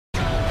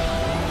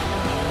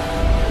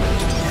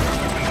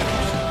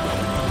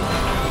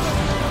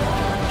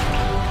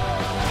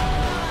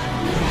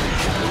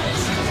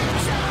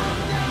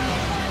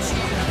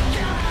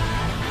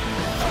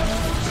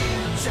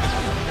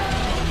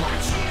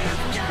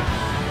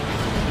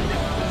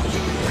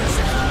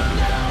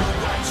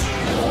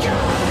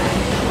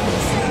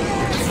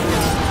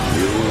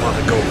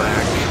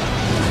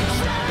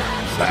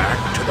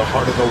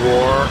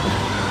war.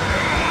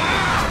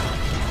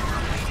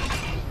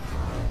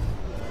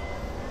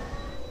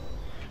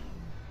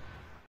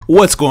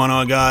 What's going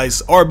on,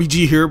 guys?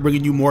 RBG here,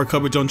 bringing you more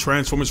coverage on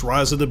Transformers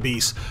Rise of the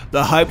Beast.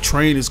 The hype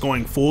train is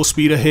going full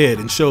speed ahead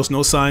and shows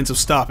no signs of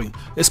stopping,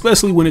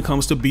 especially when it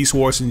comes to Beast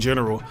Wars in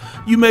general.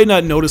 You may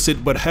not notice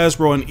it, but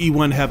Hasbro and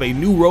eOne have a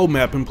new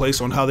roadmap in place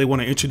on how they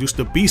want to introduce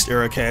the Beast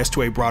era cast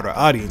to a broader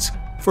audience.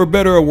 For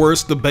better or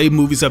worse, the Bay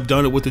movies have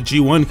done it with the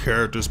G1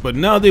 characters, but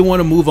now they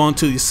want to move on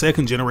to the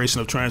second generation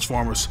of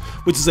Transformers,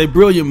 which is a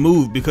brilliant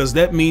move because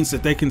that means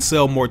that they can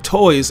sell more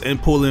toys and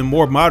pull in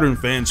more modern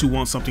fans who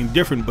want something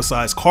different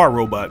besides car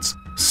robots.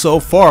 So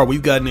far,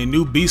 we've gotten a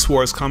new Beast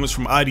Wars comics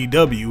from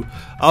IDW,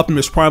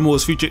 Optimus Primal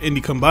was featured in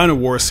the Combiner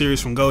Wars series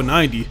from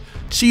Go90,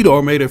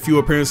 Cheetor made a few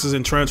appearances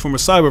in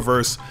Transformers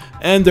Cyberverse,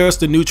 and there's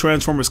the new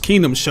Transformers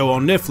Kingdom show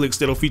on Netflix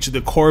that'll feature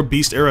the core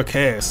Beast era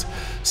cast.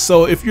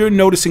 So if you're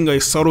noticing a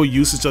subtle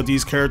usage of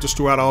these characters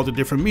throughout all the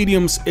different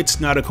mediums,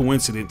 it's not a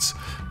coincidence.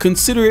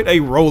 Consider it a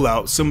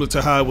rollout, similar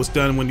to how it was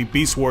done when the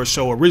Beast Wars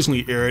show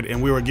originally aired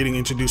and we were getting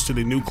introduced to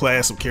the new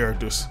class of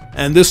characters.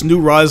 And this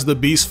new Rise of the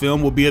Beast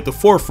film will be at the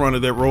forefront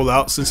of that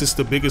rollout since it's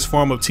the biggest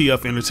form of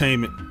TF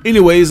entertainment.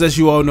 Anyways, as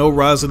you all know,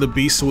 Rise of the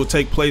Beast will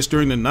take place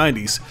during the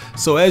 90s,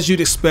 so as you'd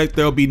expect,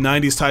 there'll be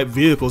 90s type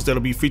vehicles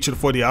that'll be featured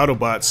for the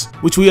Autobots,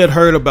 which we had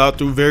heard about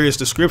through various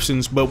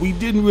descriptions, but we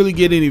didn't really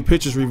get any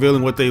pictures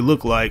revealing what they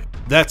look like.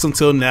 That's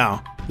until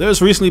now.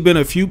 There's recently been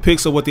a few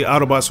pics of what the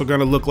Autobots are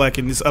going to look like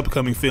in this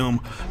upcoming film.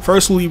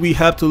 Firstly, we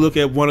have to look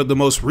at one of the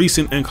most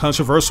recent and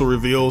controversial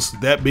reveals,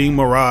 that being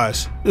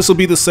Mirage. This will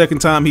be the second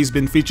time he's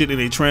been featured in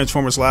a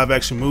Transformers live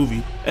action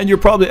movie. And you're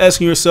probably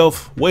asking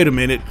yourself, wait a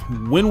minute,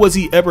 when was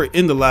he ever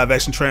in the live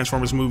action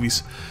Transformers movies?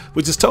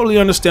 Which is totally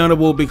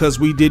understandable because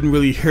we didn't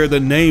really hear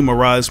the name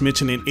Mirage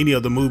mentioned in any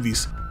of the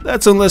movies.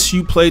 That's unless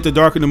you played the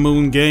Dark of the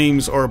Moon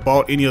games or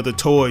bought any of the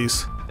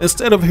toys.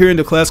 Instead of hearing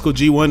the classical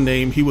G1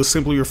 name, he was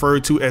simply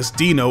referred to as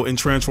Dino in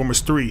Transformers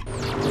 3.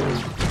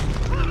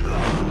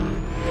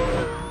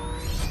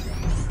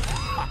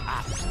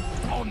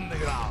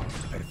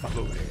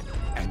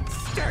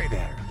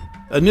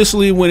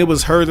 Initially, when it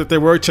was heard that they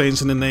were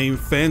changing the name,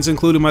 fans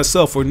including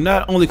myself were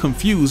not only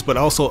confused but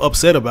also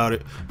upset about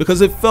it, because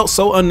it felt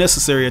so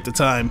unnecessary at the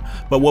time.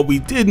 But what we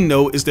didn't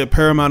know is that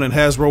Paramount and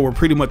Hasbro were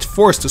pretty much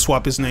forced to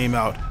swap his name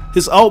out.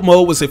 His alt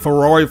mode was a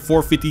Ferrari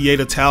 458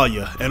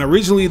 Italia, and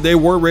originally they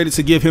were ready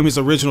to give him his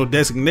original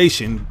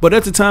designation, but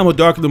at the time of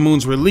Dark of the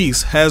Moon's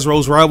release,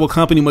 Hasbro's rival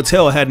company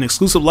Mattel had an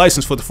exclusive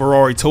license for the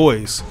Ferrari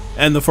toys,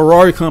 and the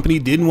Ferrari company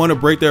didn't want to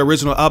break their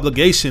original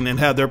obligation and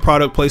have their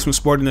product placement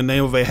sporting the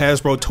name of a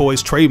Hasbro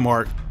Toys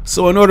trademark.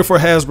 So in order for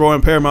Hasbro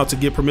and Paramount to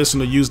get permission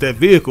to use that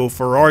vehicle,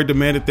 Ferrari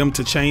demanded them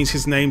to change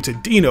his name to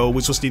Dino,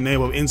 which was the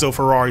name of Enzo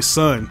Ferrari's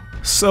son.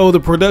 So the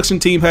production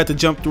team had to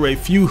jump through a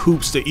few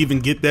hoops to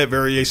even get that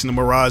variation of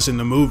Mirage in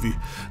the movie.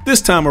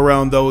 This time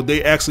around though,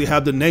 they actually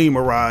have the name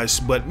Mirage,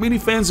 but many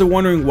fans are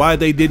wondering why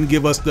they didn't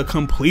give us the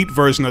complete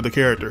version of the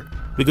character.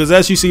 Because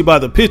as you see by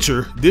the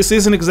picture, this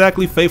isn't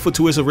exactly faithful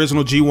to its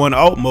original G1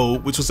 alt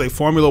mode, which was a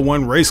Formula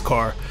 1 race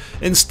car.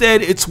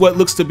 Instead, it's what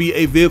looks to be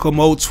a vehicle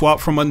mode swap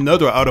from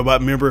another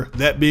Autobot member,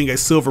 that being a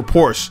silver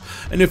Porsche.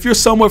 And if you're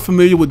somewhat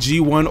familiar with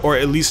G1 or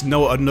at least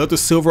know another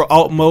silver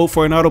alt mode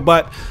for an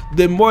Autobot,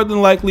 then more than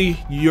likely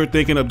you're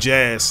thinking of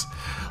Jazz.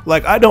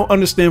 Like, I don't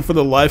understand for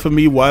the life of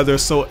me why they're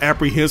so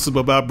apprehensive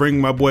about bringing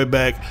my boy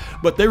back,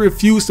 but they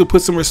refuse to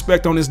put some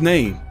respect on his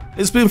name.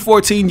 It's been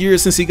 14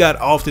 years since he got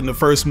offed in the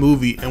first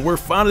movie, and we're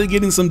finally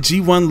getting some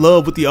G1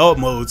 love with the alt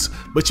modes,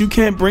 but you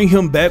can't bring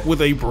him back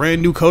with a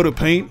brand new coat of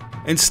paint.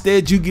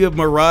 Instead, you give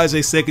Mirage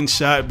a second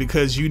shot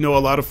because you know a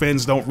lot of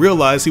fans don't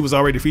realize he was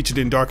already featured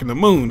in Dark of the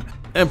Moon.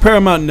 And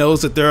Paramount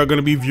knows that there are going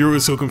to be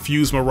viewers who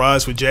confuse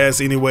Mirage with Jazz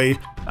anyway.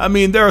 I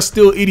mean, there are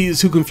still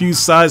idiots who confuse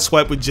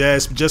Sideswipe with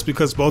Jazz just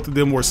because both of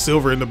them were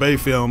silver in the Bay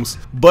films.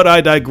 But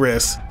I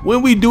digress.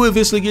 When we do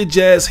eventually get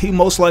Jazz, he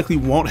most likely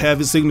won't have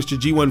his signature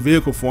G1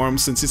 vehicle form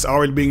since it's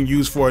already being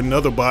used for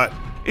another bot.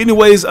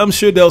 Anyways, I'm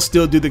sure they'll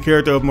still do the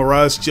character of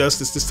Mirage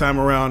justice this time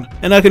around,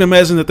 and I can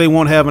imagine that they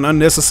won't have an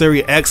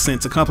unnecessary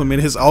accent to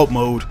complement his alt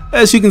mode.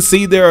 As you can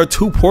see, there are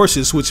two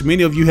Porsches, which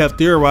many of you have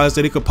theorized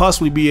that it could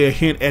possibly be a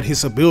hint at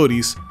his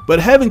abilities, but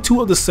having two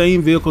of the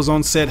same vehicles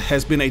on set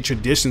has been a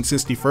tradition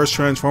since the first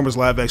Transformers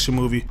live action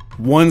movie.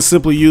 One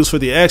simply used for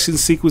the action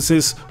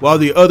sequences, while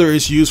the other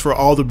is used for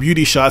all the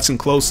beauty shots and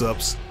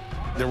close-ups.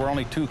 There were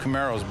only two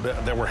Camaros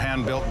that were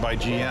hand-built by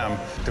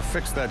GM. To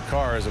fix that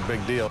car is a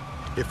big deal.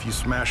 If you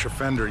smash a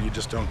fender, you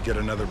just don't get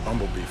another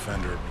Bumblebee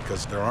fender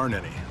because there aren't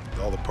any.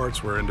 All the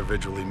parts were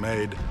individually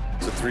made.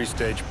 It's a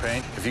three-stage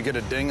paint. If you get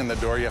a ding in the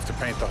door, you have to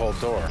paint the whole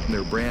door.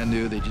 They're brand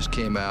new, they just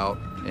came out,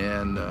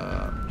 and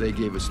they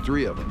gave us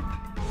 3 of them.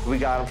 We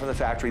got them from the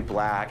factory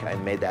black, and I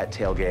made that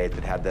tailgate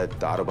that had the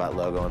Autobot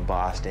logo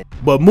embossed in.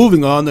 But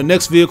moving on, the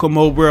next vehicle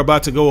mode we're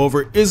about to go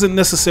over isn't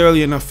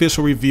necessarily an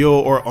official reveal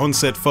or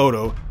on-set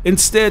photo.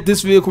 Instead,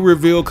 this vehicle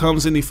reveal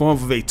comes in the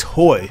form of a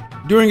toy.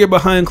 During a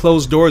behind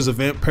closed doors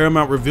event,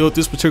 Paramount revealed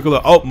this particular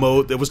alt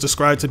mode that was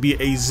described to be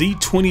a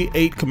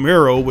Z28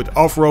 Camaro with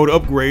off-road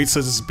upgrades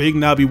such as big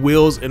knobby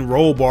wheels and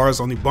roll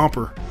bars on the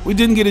bumper. We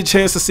didn't get a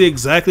chance to see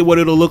exactly what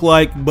it'll look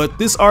like, but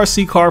this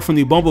RC car from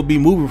the Bumblebee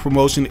movie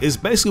promotion is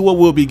basically what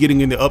we'll be getting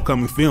in the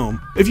upcoming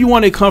film. If you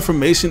want a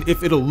confirmation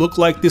if it'll look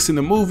like this in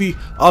the movie,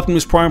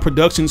 Optimus Prime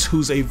Productions,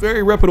 who's a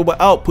very reputable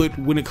output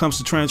when it comes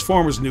to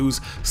Transformers news,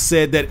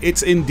 said that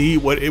it's indeed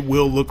what it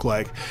will look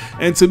like.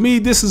 And to me,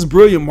 this is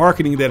brilliant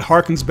marketing that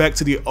harkens back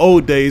to the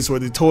old days where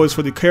the toys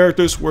for the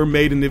characters were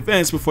made in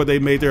advance before they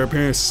made their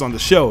appearances on the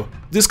show.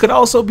 This could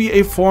also be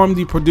a form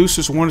the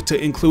producers wanted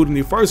to include in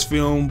the first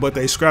film, but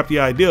they scrapped the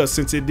idea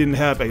since it didn't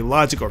have a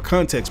logic or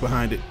context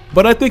behind it.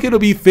 But I think it'll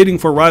be fitting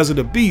for Rise of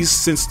the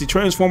Beast, since the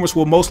Transformers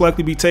will most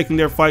likely be taking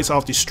their fights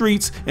off the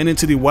streets and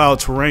into the wild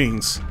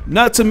terrains.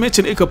 Not to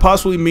mention, it could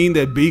possibly mean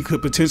that B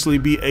could potentially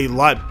be a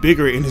lot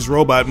bigger in his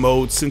robot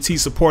mode, since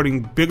he's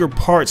supporting bigger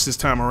parts this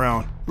time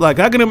around. Like,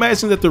 I can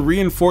imagine that the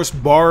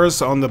reinforced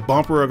bars on the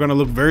bumper are going to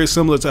look very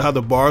similar to how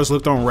the bars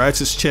looked on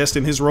Ratchet's chest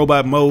in his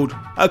robot mode.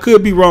 I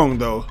could be wrong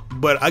though,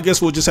 but I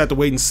guess we'll just have to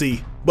wait and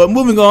see. But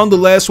moving on, the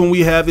last one we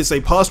have is a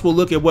possible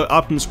look at what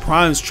Optimus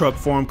Prime's truck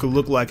form could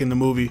look like in the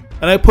movie.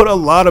 And I put a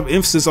lot of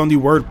emphasis on the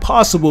word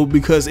possible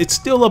because it's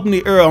still up in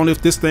the air on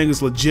if this thing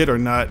is legit or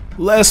not.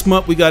 Last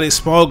month we got a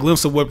small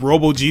glimpse of what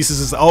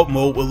Robo-Jesus' alt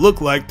mode would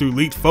look like through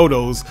leaked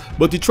photos,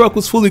 but the truck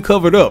was fully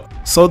covered up.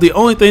 So the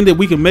only thing that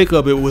we can make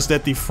of it was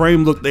that the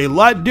frame looked a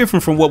lot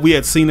different from what we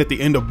had seen at the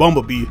end of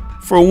Bumblebee.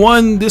 For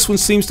one, this one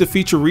seems to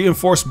feature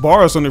reinforced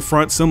bars on the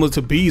front similar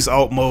to B's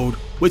alt mode,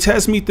 which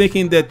has me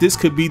thinking that this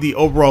could be the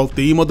overall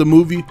theme of the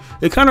movie.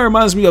 It kind of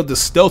reminds me of the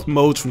stealth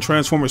modes from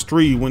Transformers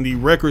 3 when the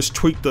Wreckers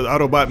tweaked the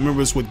Autobot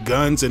members with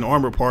guns and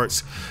armor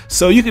parts.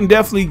 So you can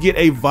definitely get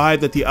a vibe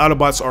that the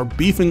Autobots are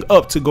beefing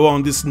up to go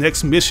on this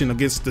next mission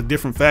against the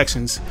different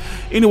factions.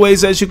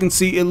 Anyways, as you can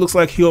see, it looks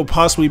like he'll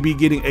possibly be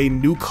getting a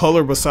new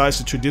color besides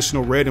the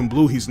traditional red and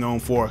blue he's known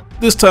for.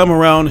 This time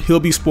around, he'll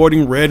be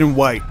sporting red and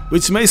white,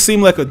 which may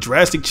seem like a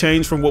drastic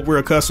change from what we're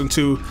accustomed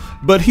to,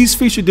 but he's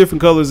featured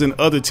different colors in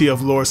other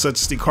TF lore such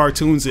as the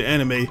cartoons and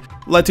anime.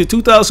 Like the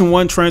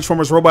 2001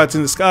 Transformers Robots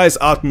in Disguise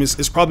Optimus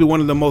is probably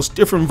one of the most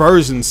different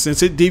versions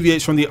since it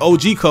deviates from the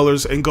OG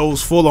colors and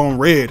goes full on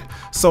red.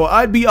 So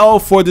I'd be all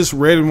for this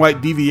red and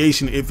white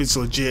deviation if it's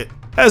legit.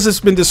 As it's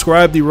been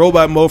described, the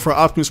robot mode for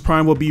Optimus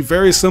Prime will be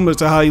very similar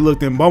to how he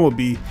looked in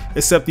Bumblebee,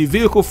 except the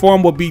vehicle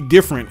form will be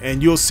different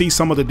and you'll see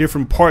some of the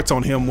different parts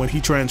on him when he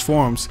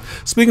transforms.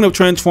 Speaking of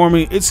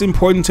transforming, it's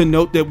important to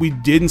note that we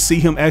didn't see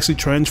him actually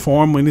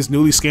transform in his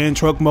newly scanned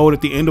truck mode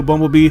at the end of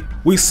Bumblebee.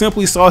 We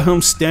simply saw him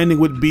standing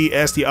with B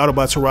as the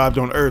Autobots arrived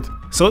on Earth.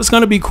 So it's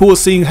going to be cool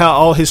seeing how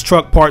all his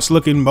truck parts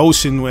look in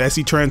motion as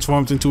he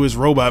transforms into his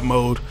robot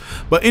mode.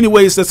 But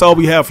anyways, that's all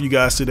we have for you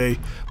guys today.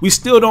 We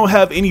still don't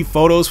have any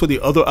photos for the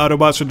other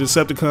Autobots or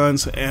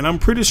Decepticons, and I'm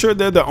pretty sure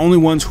they're the only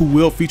ones who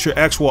will feature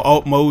actual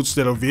alt modes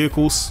that are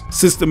vehicles,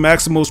 since the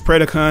Maximals,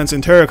 Predacons,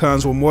 and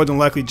Terracons will more than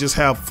likely just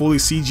have fully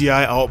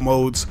CGI alt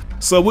modes.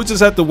 So we'll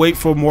just have to wait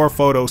for more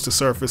photos to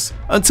surface.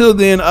 Until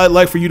then, I'd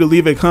like for you to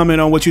leave a comment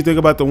on what you think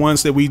about the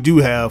ones that we do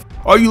have.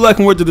 Are you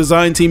liking where the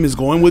design team is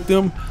going with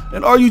them?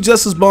 And are you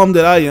just as bummed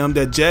that I am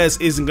that Jazz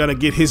isn't gonna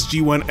get his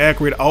G1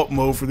 accurate alt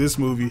mode for this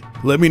movie?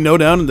 Let me know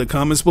down in the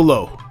comments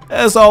below.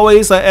 As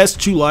always, I ask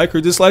that you like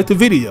or dislike the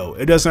video.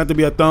 It doesn't have to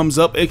be a thumbs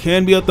up, it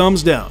can be a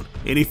thumbs down.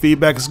 Any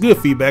feedback is good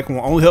feedback and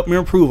will only help me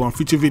improve on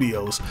future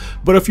videos.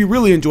 But if you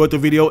really enjoyed the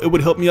video, it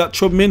would help me out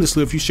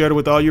tremendously if you shared it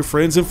with all your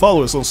friends and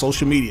followers on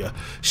social media.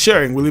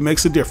 Sharing really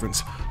makes a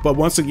difference. But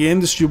once again,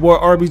 this is your boy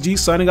RBG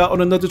signing out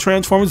on another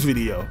Transformers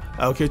video.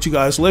 I'll catch you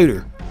guys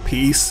later.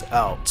 Peace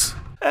out.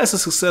 As a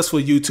successful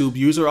YouTube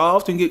user, I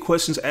often get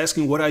questions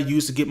asking what I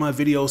use to get my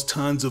videos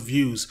tons of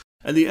views.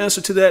 And the answer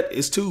to that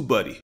is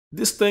TubeBuddy.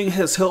 This thing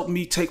has helped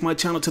me take my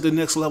channel to the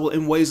next level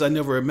in ways I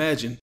never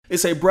imagined.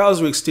 It's a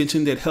browser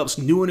extension that helps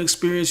new and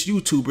experienced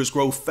YouTubers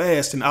grow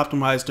fast and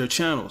optimize their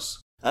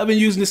channels. I've been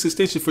using this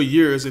extension for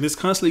years and it's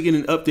constantly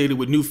getting updated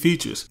with new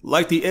features,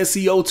 like the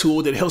SEO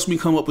tool that helps me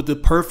come up with the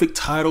perfect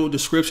title,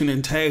 description,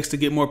 and tags to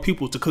get more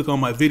people to click on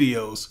my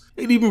videos.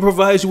 It even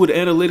provides you with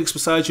analytics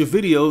beside your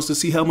videos to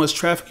see how much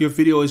traffic your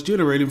video is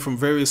generating from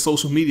various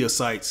social media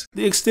sites.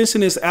 The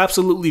extension is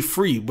absolutely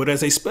free, but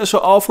as a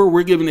special offer,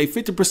 we're giving a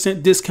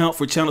 50% discount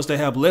for channels that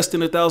have less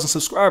than 1,000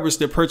 subscribers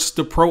that purchase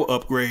the Pro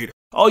upgrade.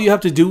 All you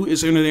have to do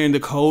is enter in the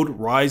code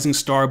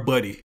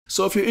RisingStarBuddy.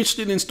 So if you're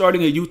interested in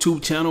starting a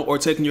YouTube channel or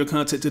taking your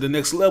content to the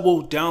next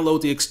level,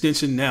 download the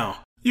extension now.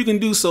 You can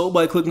do so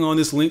by clicking on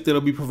this link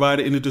that'll be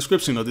provided in the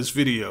description of this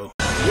video.